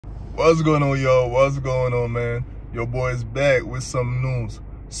What's going on, y'all? What's going on, man? Your boy is back with some news.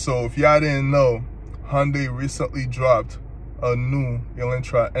 So if y'all didn't know, Hyundai recently dropped a new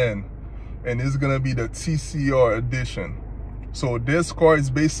Elantra N, and it's gonna be the TCR edition. So this car is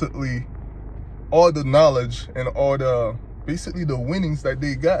basically all the knowledge and all the basically the winnings that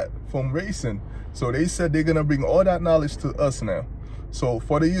they got from racing. So they said they're gonna bring all that knowledge to us now. So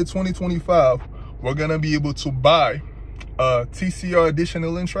for the year 2025, we're gonna be able to buy a TCR edition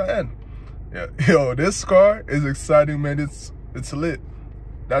Elantra N. Yeah, yo, this car is exciting, man. It's lit.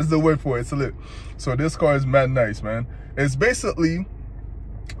 That's the word for it. It's lit. So this car is mad nice, man. It's basically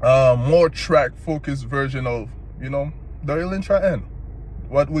more track focused version of, you know, the Elantra N,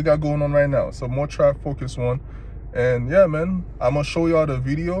 what we got going on right now. So more track focused one. And yeah, man, I'm gonna show y'all the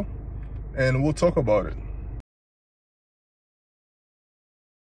video and we'll talk about it.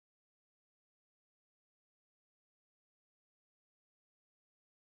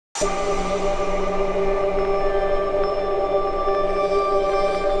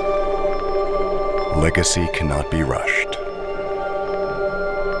 Legacy cannot be rushed.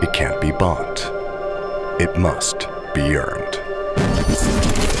 It can't be bought. It must be earned.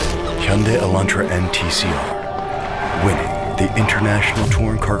 Hyundai Elantra N TCR, winning the international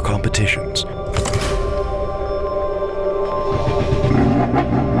touring car competitions.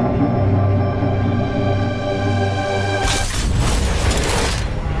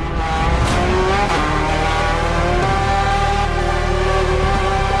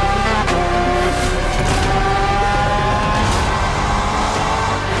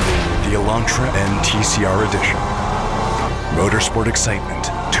 The Elantra N TCR edition. Motorsport excitement,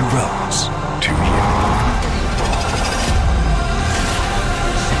 2 roads to you.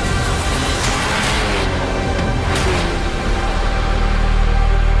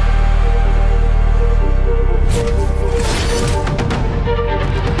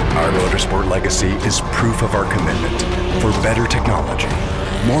 Our motorsport legacy is proof of our commitment for better technology,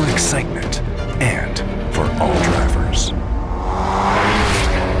 more excitement, and for all drivers.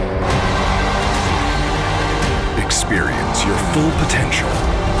 Experience your full potential.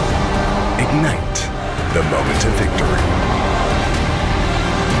 Ignite the moment of victory.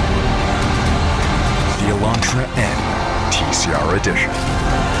 The Elantra N TCR edition.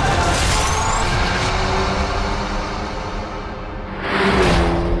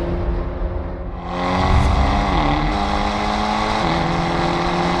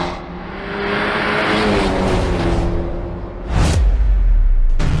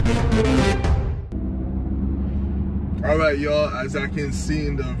 Alright, y'all, as I can see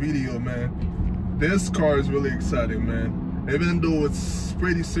in the video, man, this car is really exciting, man. Even though it's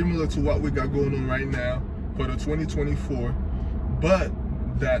pretty similar to what we got going on right now for the 2024, but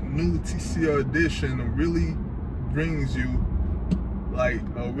that new TCR edition really brings you like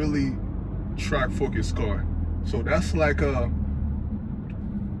a really track focused car. So that's like a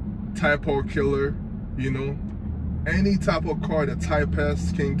Type R killer, you know. Any type of car the Type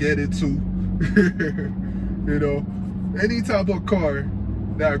S can get it to. You know, any type of car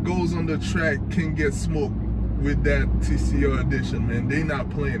that goes on the track can get smoked with that TCR edition, man. They not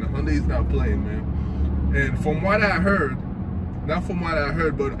playing. Hyundai's not playing, man. And from what I heard, not from what I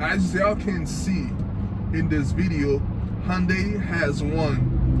heard, but as y'all can see in this video, Hyundai has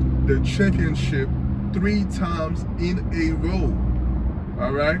won the championship 3 times in a row.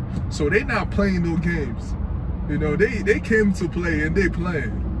 All right, so they not playing no games. You know, they came to play and they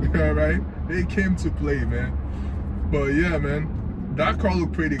playing. All right, they came to play, man. But yeah, man, that car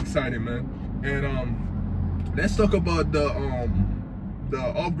looked pretty exciting, man. And let's talk about the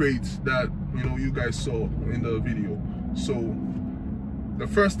upgrades that, you know, you guys saw in the video. So the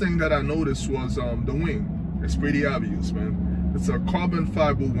first thing that I noticed was the wing. It's pretty obvious, man. It's a carbon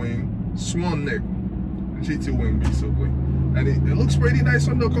fiber wing, swan neck GT wing basically, and it looks pretty nice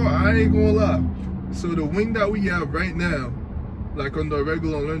on the car. I ain't gonna lie. So the wing that we have right now, like on the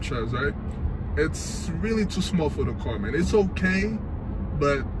regular Elantras, right? It's really too small for the car, man. It's okay,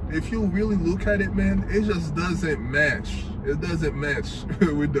 but if you really look at it, man, it just doesn't match. It doesn't match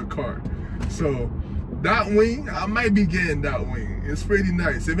with the car. So that wing, I might be getting that wing. It's pretty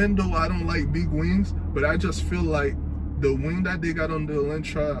nice, even though I don't like big wings, but I just feel like the wing that they got on the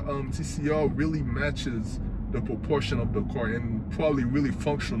Elantra TCR really matches the proportion of the car, and probably really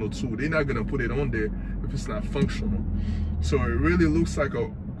functional too. They're not gonna put it on there if it's not functional. So it really looks like a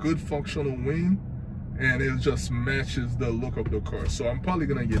good functional wing, and it just matches the look of the car. So I'm probably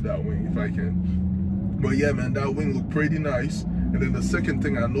gonna get that wing if I can. But yeah, man, that wing looked pretty nice. And then the second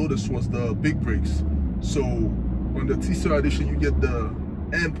thing I noticed was the big brakes. So on the TCR edition, you get the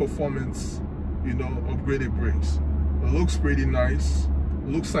N performance, you know, upgraded brakes. It looks pretty nice.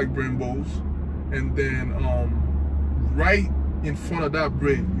 looks like Brembos, and then right in front of that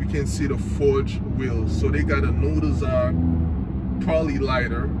brake you can see the forged wheels. So they got a new design, probably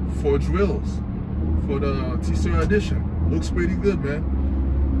lighter forged wheels for the T-Series edition. Looks pretty good, man.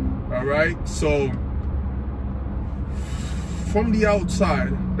 All right, so from the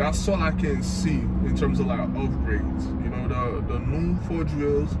outside, that's all I can see in terms of like upgrades. You know, the new forged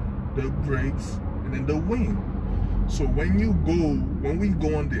wheels, the brakes, and then the wing. So when we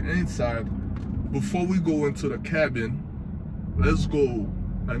go on the inside, before we go into the cabin, let's go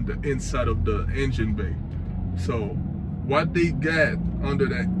on the inside of the engine bay. So what they got under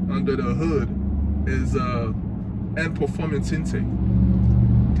the hood is N performance intake.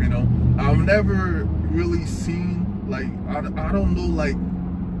 You know, I've never really seen, like, I don't know like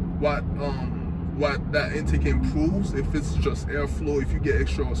what that intake improves, if it's just airflow, if you get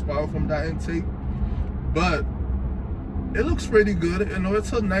extra horsepower from that intake, but it looks pretty good. You know,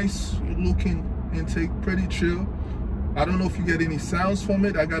 it's a nice looking intake, pretty chill. I don't know if you get any sounds from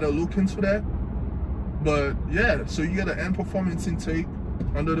it. I gotta look into that. But yeah, so you get an N performance intake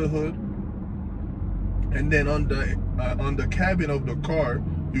under the hood, and then on the cabin of the car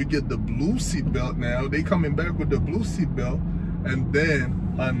you get the blue seat belt. Now they coming back with the blue seat belt, and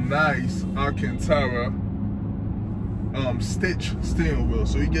then a nice Alcantara stitch steering wheel.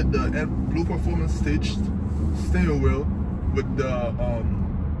 So you get the blue performance stitched steering wheel with the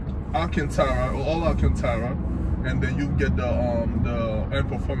Alcantara, or all Alcantara, and then you get the N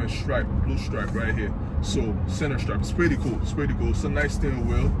performance stripe, blue stripe right here. So center stripe. It's pretty cool. It's pretty cool. It's a nice steering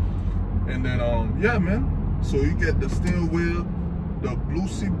wheel. And then yeah, man. So you get the steering wheel, the blue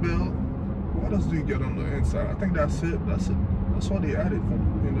seat belt. What else do you get on the inside? I think that's it. That's all they added from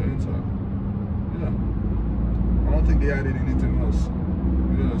in the inside. Yeah. I don't think they added anything else.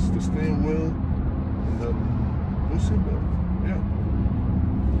 Yeah, it's the steering wheel and the blue seat belt. Yeah.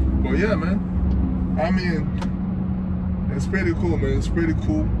 But yeah, man. I mean, it's pretty cool, man. It's pretty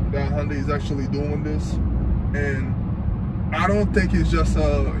cool that Hyundai is actually doing this, and I don't think it's just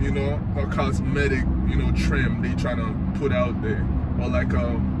a, you know, a cosmetic, you know, trim they trying to put out there, or like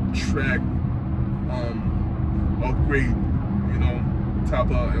a track upgrade, you know, type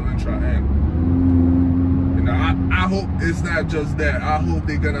of Elantra N. You know, I hope it's not just that. I hope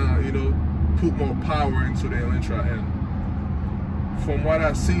they're gonna, you know, put more power into the Elantra N. From what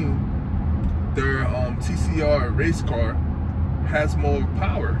I've seen, their TCR race car has more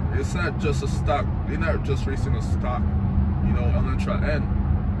power. It's not just a stock. They're not just racing a stock, you know, Elantra N.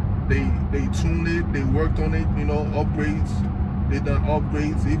 They tuned it. They worked on it. You know, upgrades. They done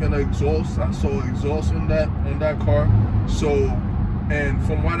upgrades. Even the exhaust. I saw exhaust on that car. So, and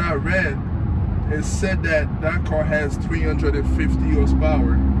from what I read, it said that car has 350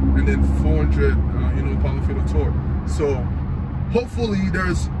 horsepower and then 400, you know, pound-feet of torque. So, hopefully,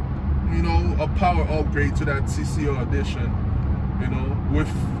 there's, you know, a power upgrade to that TCR edition, you know, with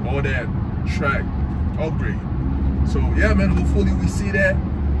all that track upgrade. So yeah, man, hopefully we see that.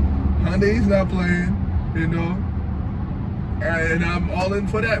 Hyundai's not playing, you know, and I'm all in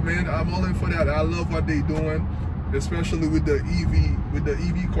for that, man. I'm all in for that. I love what they doing, especially with the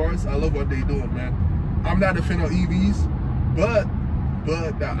EV cars. I love what they doing, man. I'm not a fan of EVs, but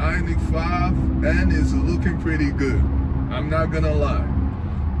the Ioniq 5 N is looking pretty good. I'm not gonna lie.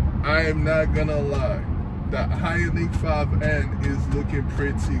 I am not gonna lie. The Hyundai 5N is looking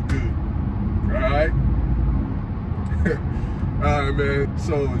pretty good. Alright? Alright, man.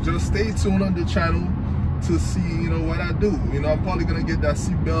 So just stay tuned on the channel to see, you know, what I do. You know, I'm probably gonna get that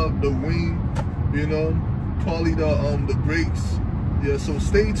seatbelt, the wing, you know, probably the brakes. Yeah, so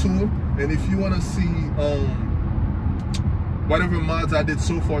stay tuned. And if you wanna see whatever mods I did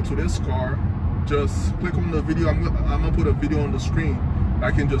so far to this car, just click on the video. I'm gonna put a video on the screen. I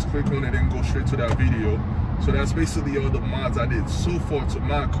can just click on it and go straight to that video. So that's basically all the mods I did so far to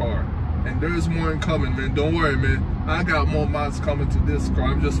my car. And there's more incoming, man. Don't worry, man. I got more mods coming to this car.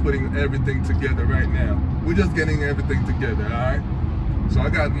 I'm just putting everything together right now. We're just getting everything together, alright? So I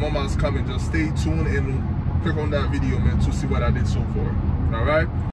got more mods coming. Just stay tuned and click on that video, man, to see what I did so far. Alright?